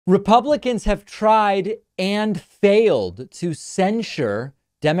Republicans have tried and failed to censure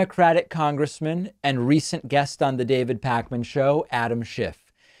Democratic congressman and recent guest on the David Pakman show, Adam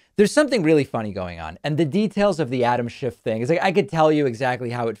Schiff. There's something really funny going on. And the details of the Adam Schiff thing is like, I could tell you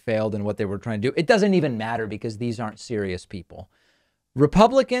exactly how it failed and what they were trying to do. It doesn't even matter because these aren't serious people.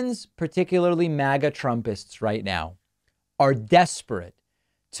 Republicans, particularly MAGA Trumpists right now, are desperate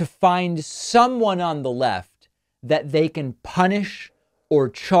to find someone on the left that they can punish or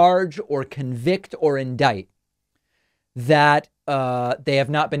charge or convict or indict that they have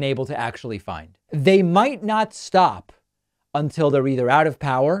not been able to actually find. They might not stop until they're either out of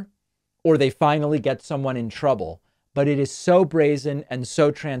power or they finally get someone in trouble. But it is so brazen and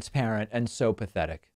so transparent and so pathetic.